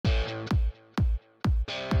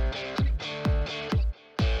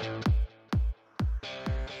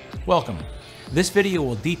Welcome. This video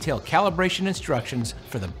will detail calibration instructions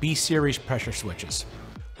for the B series pressure switches.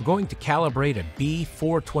 We're going to calibrate a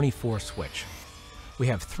B424 switch. We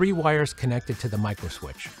have 3 wires connected to the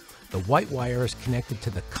microswitch. The white wire is connected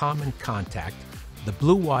to the common contact. The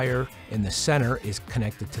blue wire in the center is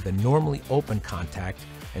connected to the normally open contact,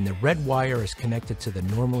 and the red wire is connected to the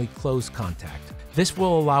normally closed contact. This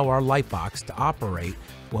will allow our lightbox to operate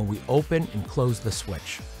when we open and close the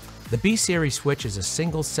switch. The B series switch is a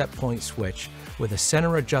single set point switch with a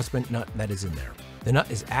center adjustment nut that is in there. The nut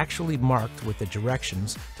is actually marked with the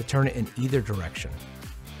directions to turn it in either direction.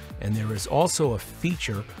 And there is also a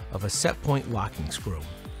feature of a set point locking screw.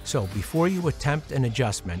 So before you attempt an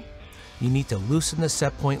adjustment, you need to loosen the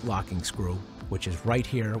set point locking screw, which is right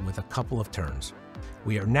here with a couple of turns.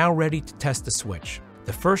 We are now ready to test the switch.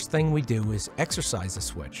 The first thing we do is exercise the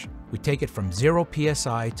switch. We take it from 0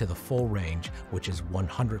 psi to the full range, which is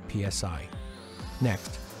 100 psi.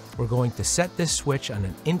 Next, we're going to set this switch on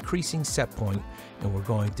an increasing set point, and we're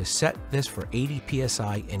going to set this for 80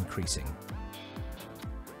 psi increasing.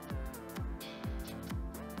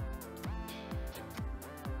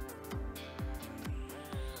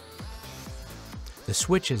 The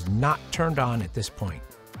switch is not turned on at this point.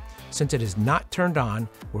 Since it is not turned on,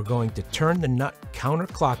 we're going to turn the nut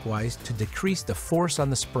counterclockwise to decrease the force on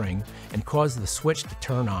the spring and cause the switch to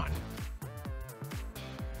turn on.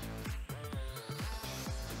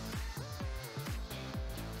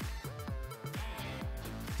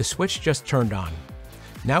 The switch just turned on.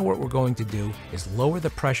 Now what we're going to do is lower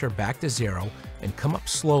the pressure back to 0 and come up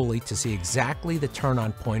slowly to see exactly the turn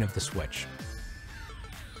on point of the switch.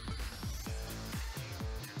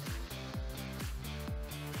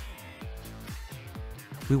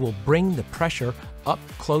 We will bring the pressure up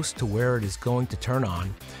close to where it is going to turn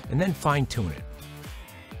on and then fine tune it.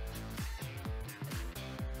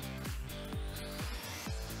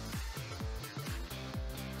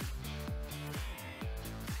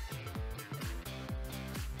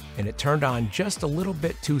 And it turned on just a little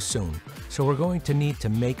bit too soon, so we're going to need to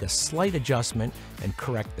make a slight adjustment and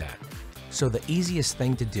correct that. So the easiest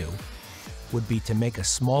thing to do would be to make a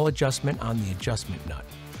small adjustment on the adjustment nut,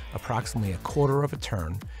 approximately 1/4 of a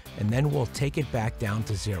turn, and then we'll take it back down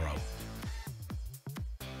to 0.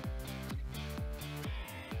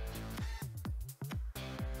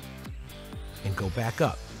 And go back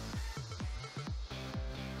up.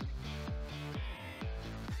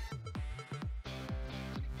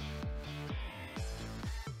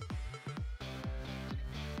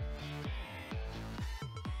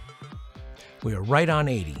 We are right on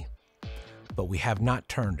 80, but we have not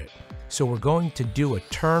turned it. So we're going to do a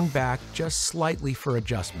turn back just slightly for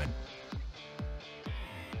adjustment.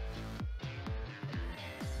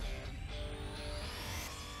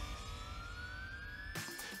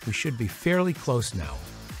 We should be fairly close now.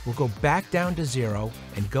 We'll go back down to 0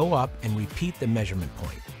 and go up and repeat the measurement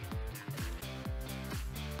point.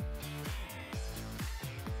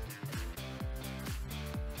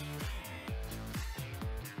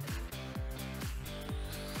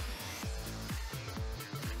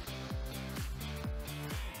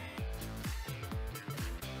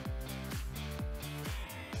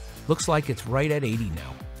 Looks like it's right at 80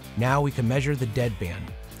 now. Now we can measure the deadband.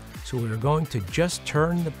 So we're going to just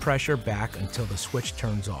turn the pressure back until the switch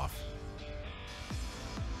turns off.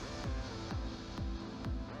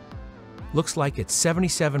 Looks like it's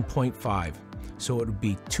 77.5, so it would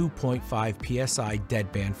be 2.5 psi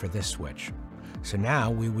deadband for this switch. So now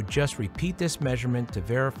we would just repeat this measurement to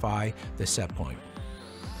verify the set point.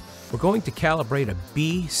 We're going to calibrate a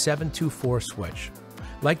B424 switch.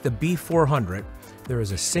 Like the B400, there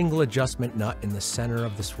is a single adjustment nut in the center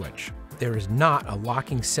of the switch. There is not a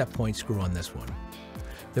locking set point screw on this one.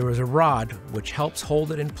 There is a rod which helps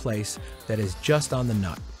hold it in place that is just on the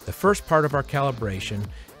nut. The first part of our calibration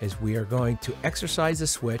is we are going to exercise the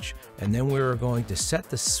switch, and then we are going to set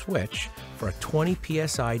the switch for a 20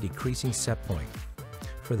 psi decreasing set point.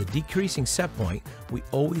 For the decreasing set point, we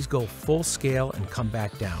always go full scale and come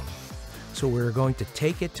back down. So we're going to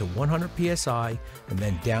take it to 100 psi and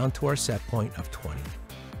then down to our set point of 20.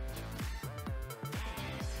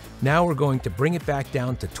 Now we're going to bring it back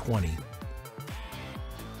down to 20.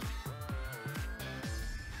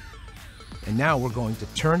 And now we're going to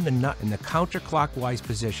turn the nut in the counterclockwise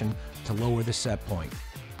position to lower the set point.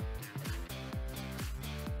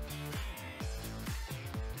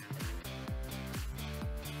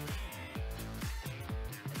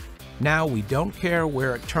 Now we don't care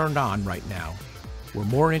where it turned on right now. We're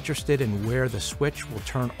more interested in where the switch will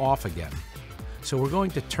turn off again. So we're going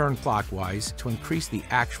to turn clockwise to increase the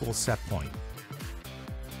actual set point.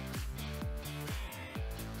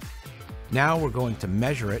 Now we're going to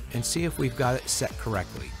measure it and see if we've got it set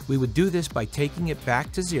correctly. We would do this by taking it back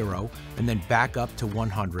to 0 and then back up to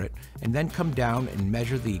 100 and then come down and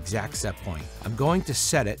measure the exact set point. I'm going to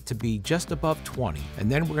set it to be just above 20 and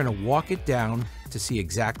then we're going to walk it down to see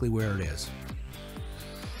exactly where it is.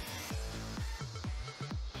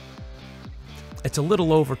 It's a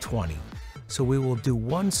little over 20, so we will do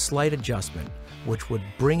one slight adjustment, which would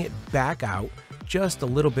bring it back out just a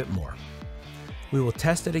little bit more. We will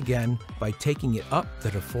test it again by taking it up to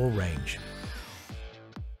the full range.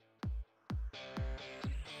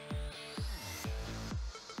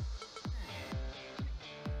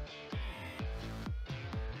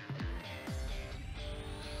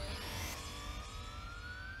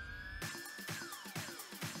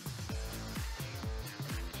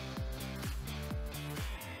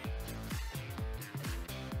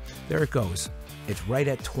 There it goes. It's right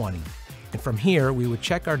at 20. And from here, we would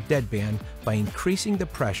check our deadband by increasing the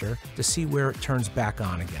pressure to see where it turns back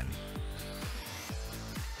on again.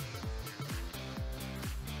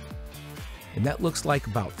 And that looks like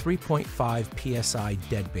about 3.5 psi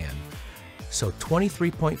deadband. So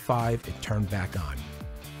 23.5, it turned back on.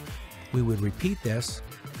 We would repeat this,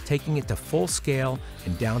 taking it to full scale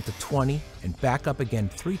and down to 20 and back up again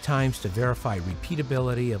 3 times to verify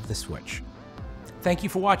repeatability of the switch. Thank you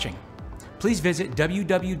for watching. Please visit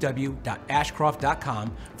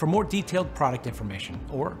www.ashcroft.com for more detailed product information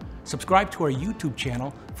or subscribe to our YouTube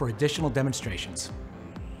channel for additional demonstrations.